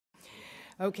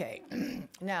Okay.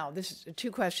 Now, this is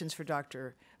two questions for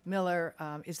Dr. Miller.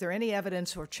 Is there any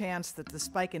evidence or chance that the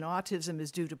spike in autism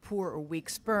is due to poor or weak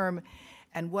sperm?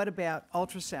 And what about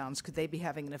ultrasounds? Could they be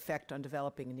having an effect on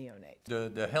developing a neonate?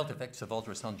 The health effects of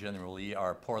ultrasound generally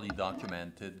are poorly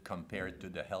documented compared to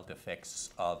the health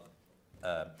effects of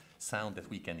sound that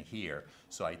we can hear.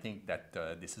 So I think that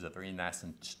this is a very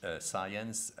nascent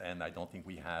science, and I don't think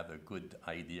we have a good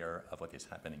idea of what is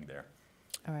happening there.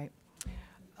 All right.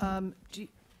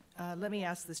 Let me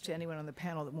ask this to anyone on the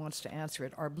panel that wants to answer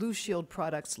it. Are Blue Shield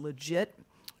products legit?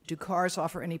 Do cars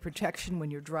offer any protection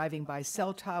when you're driving by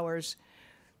cell towers?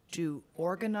 Do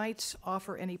orgonites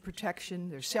offer any protection?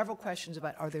 There's several questions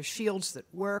about, are there shields that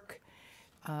work?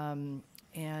 What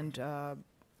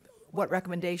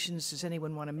recommendations does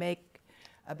anyone want to make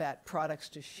about products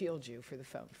to shield you for the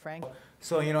phone? Frank?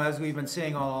 So, as we've been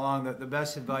saying all along, the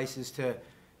best advice is to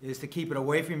keep it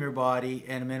away from your body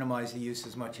and minimize the use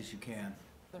as much as you can.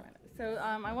 So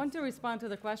I want to respond to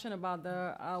the question about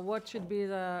what should be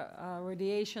the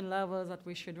radiation levels that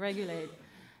we should regulate.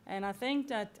 And I think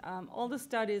that a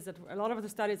lot of the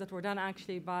studies that were done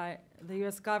actually by the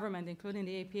US government, including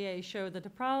the APA, showed that the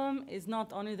problem is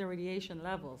not only the radiation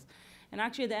levels. And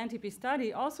actually the NTP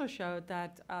study also showed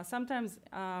that sometimes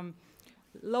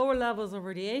lower levels of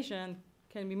radiation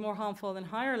can be more harmful than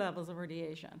higher levels of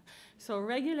radiation. So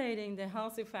regulating the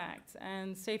health effects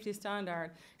and safety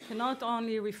standard can not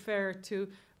only refer to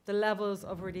the levels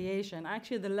of radiation.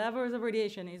 Actually, the levels of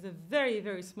radiation is a very,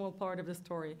 very small part of the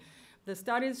story. The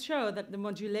studies show that the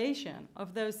modulation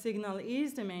of those signals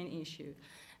is the main issue.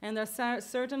 And there are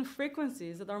certain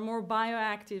frequencies that are more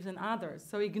bioactive than others.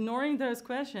 So ignoring those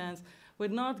questions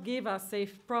would not give us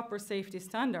proper safety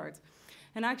standards.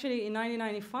 And actually, in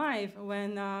 1995,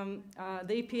 when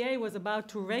the EPA was about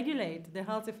to regulate the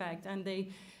health effect, and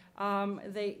they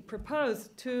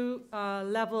proposed two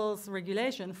levels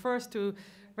regulation, first to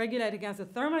regulate against the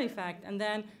thermal effect, and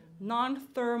then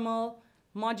non-thermal,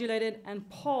 modulated, and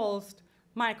pulsed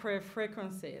microwave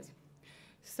frequencies.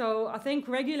 So I think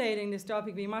regulating this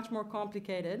topic will be much more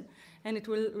complicated, and it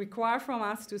will require from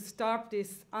us to stop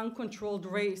this uncontrolled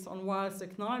race on wireless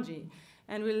technology.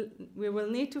 And we will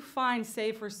need to find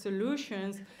safer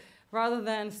solutions rather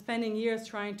than spending years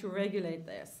trying to regulate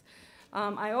this.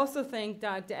 I also think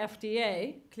that the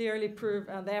FDA clearly proved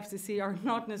the FCC are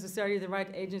not necessarily the right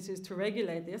agencies to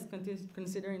regulate this,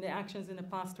 considering the actions in the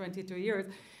past 22 years.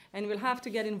 And we'll have to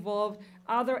get involved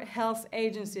other health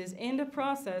agencies in the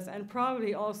process, and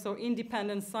probably also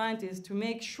independent scientists, to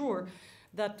make sure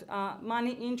that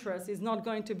money interest is not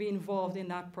going to be involved in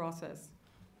that process.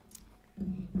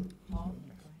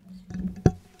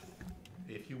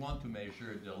 If you want to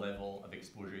measure the level of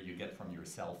exposure you get from your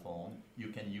cell phone, you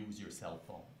can use your cell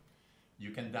phone.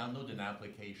 You can download an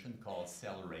application called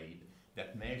CellRaid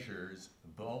that measures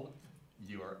both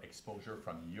your exposure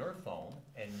from your phone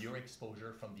and your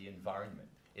exposure from the environment.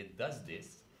 It does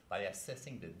this by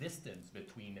assessing the distance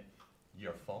between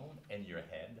your phone and your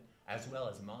head, as well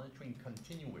as monitoring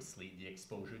continuously the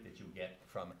exposure that you get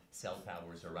from cell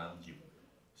towers around you.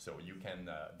 So you can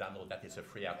download that. It's a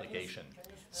free application.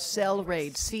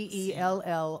 CellRaid, CELLRAID.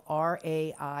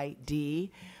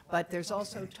 But there's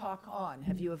also TalkOn.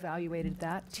 Have you evaluated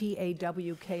that?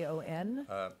 TAWKON?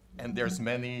 And there's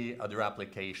many other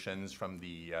applications from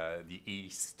the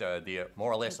East. They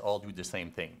more or less all do the same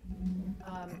thing.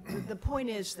 The point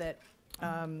is that,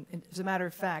 as a matter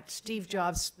of fact, Steve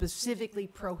Jobs specifically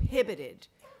prohibited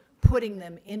putting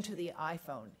them into the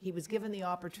iPhone. He was given the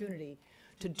opportunity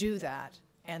to do that.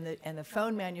 And the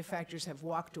phone manufacturers have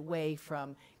walked away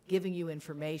from giving you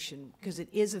information because it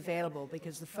is available,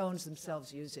 because the phones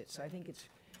themselves use it. So I think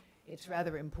it's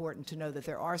rather important to know that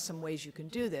there are some ways you can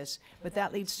do this. But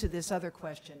that leads to this other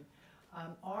question.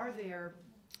 Are there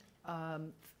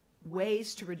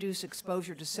ways to reduce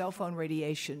exposure to cell phone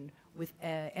radiation with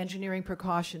engineering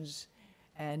precautions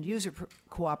and user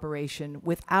cooperation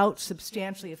without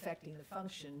substantially affecting the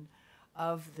function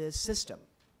of the system?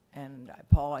 And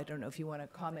Paul, I don't know if you want to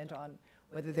comment on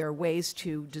whether there are ways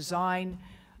to design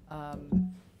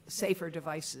safer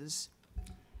devices.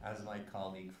 As my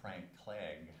colleague Frank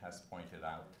Clegg has pointed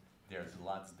out, there's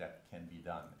lots that can be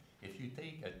done. If you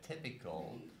take a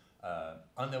typical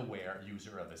unaware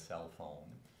user of a cell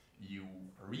phone, you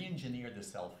re-engineer the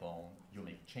cell phone, you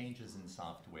make changes in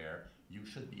software, you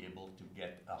should be able to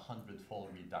get a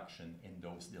 100-fold reduction in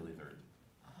dose delivered.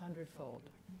 100-fold.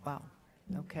 Wow.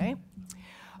 Okay.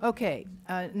 Okay,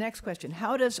 next question.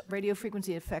 How does radio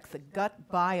frequency affect the gut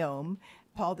biome?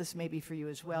 Paul, this may be for you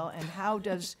as well. And how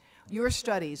does your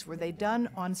studies, were they done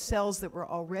on cells that were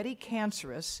already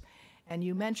cancerous? And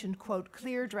you mentioned, quote,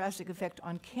 clear drastic effect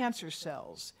on cancer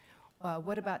cells.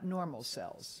 What about normal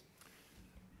cells?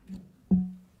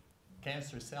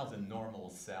 Cancer cells and normal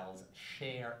cells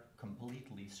share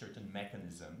completely certain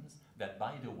mechanisms that,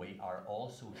 by the way, are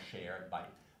also shared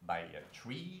by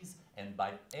trees and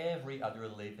by every other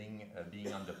living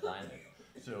being on the planet.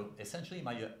 So essentially,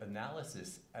 my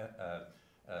analysis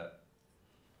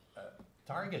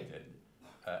targeted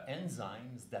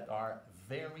enzymes that are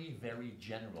very, very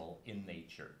general in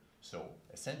nature. So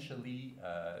essentially,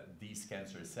 these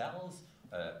cancer cells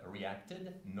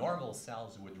reacted. Normal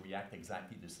cells would react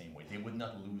exactly the same way. They would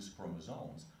not lose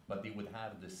chromosomes, but they would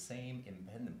have the same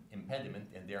impediment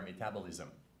in their metabolism.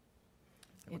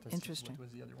 Interesting. What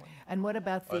was the other one? And what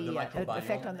about The the effect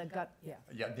microbiome. on the gut? Yeah.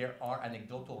 Yeah, there are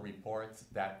anecdotal reports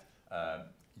that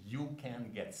you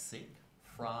can get sick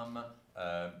from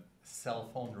cell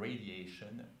phone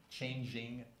radiation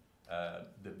changing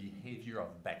the behavior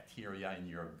of bacteria in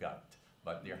your gut.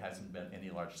 But there hasn't been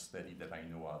any large study that I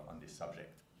know of on this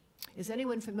subject. Is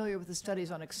anyone familiar with the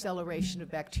studies on acceleration of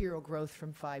bacterial growth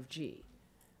from 5G?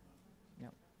 No.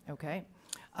 Okay.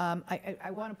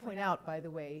 I want to point out, by the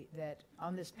way, that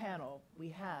on this panel we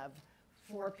have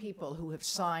 4 people who have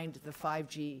signed the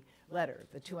 5G letter,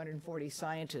 the 240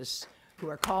 scientists who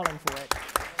are calling for it,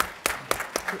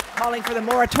 calling for the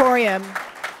moratorium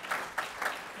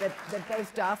that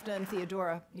both Daphne and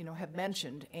Theodora, have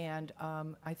mentioned. And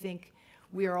I think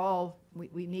we all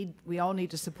need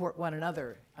to support one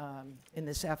another in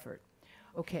this effort.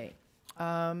 Okay.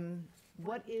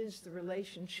 What is the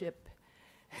relationship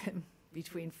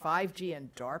between 5G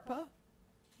and DARPA?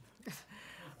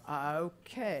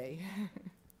 Okay.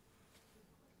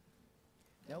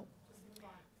 Nope.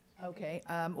 Okay.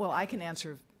 Well, I can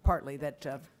answer partly that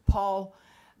Paul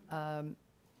Ben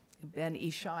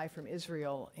Ishai from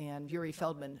Israel and Yuri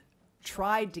Feldman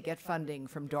tried to get funding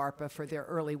from DARPA for their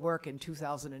early work in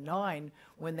 2009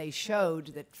 when they showed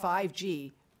that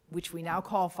 5G, which we now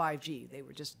call 5G, they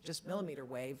were just millimeter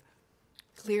wave,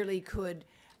 clearly could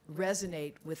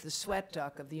resonate with the sweat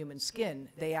duct of the human skin.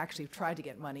 They actually tried to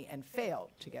get money and failed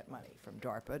to get money from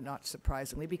DARPA, not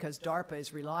surprisingly, because DARPA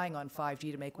is relying on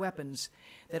 5G to make weapons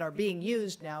that are being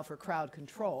used now for crowd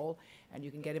control, and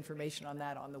you can get information on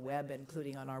that on the web,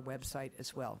 including on our website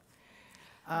as well.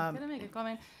 Can I make a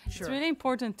comment? Sure. It's really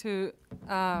important to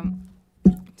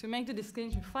make the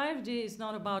distinction. 5G is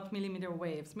not about millimeter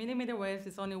waves. Millimeter waves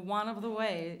is only one of the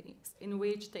ways in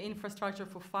which the infrastructure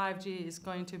for 5G is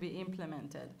going to be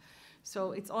implemented.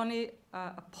 So it's only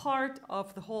a part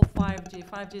of the whole 5G.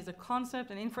 5G is a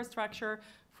concept and infrastructure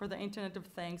for the Internet of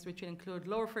Things, which include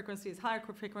lower frequencies, higher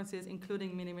frequencies,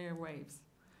 including millimeter waves.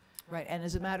 Right, and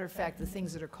as a matter of fact, the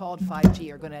things that are called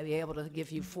 5G are going to be able to give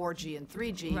you 4G and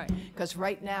 3G, because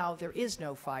right now there is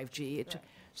no 5G. Right.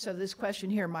 So this question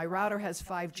here, my router has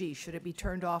 5G, should it be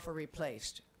turned off or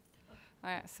replaced? All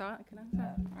right, so can I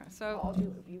answer? All right, so Paul,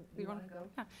 you want to go?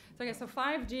 yeah. So, okay, so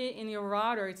 5G in your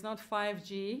router, it's not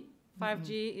 5G.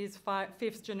 5G is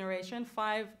 5th generation.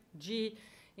 5G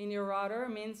in your router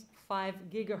means 5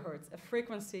 gigahertz, a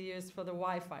frequency used for the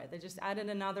Wi-Fi. They just added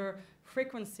another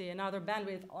frequency, another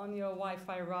bandwidth on your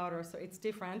Wi-Fi router, so it's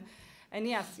different. And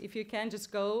yes, if you can,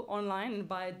 just go online and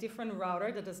buy a different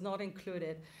router that does not include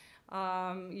it.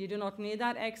 You do not need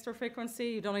that extra frequency.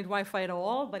 You don't need Wi-Fi at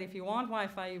all, but if you want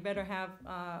Wi-Fi, you better have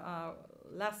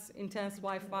less intense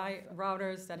Wi-Fi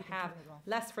routers that have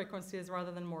less frequencies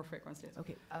rather than more frequencies.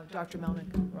 Okay, Dr.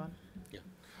 Melnick, Ron? Yeah,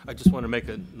 I just want to make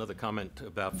another comment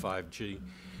about 5G,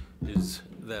 is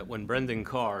that when Brendan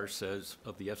Carr says,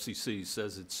 of the FCC,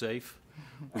 says it's safe,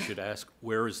 we should ask,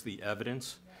 where is the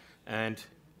evidence? And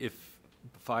if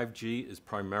 5G is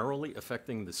primarily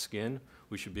affecting the skin,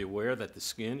 we should be aware that the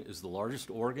skin is the largest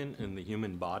organ in the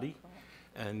human body,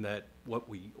 and that what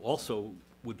we also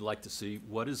would like to see,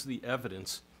 what is the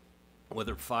evidence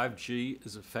whether 5G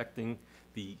is affecting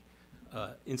the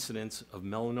incidence of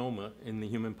melanoma in the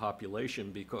human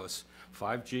population, because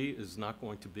 5G is not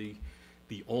going to be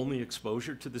the only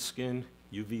exposure to the skin.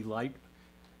 UV light,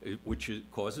 which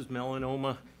causes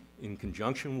melanoma, in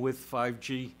conjunction with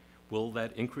 5G, will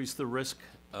that increase the risk?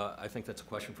 I think that's a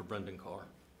question for Brendan Carr.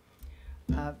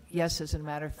 Yes, as a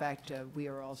matter of fact, we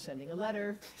are all sending a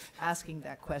letter asking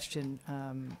that question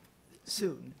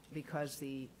soon because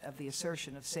of the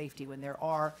assertion of safety when there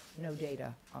are no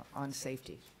data on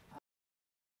safety.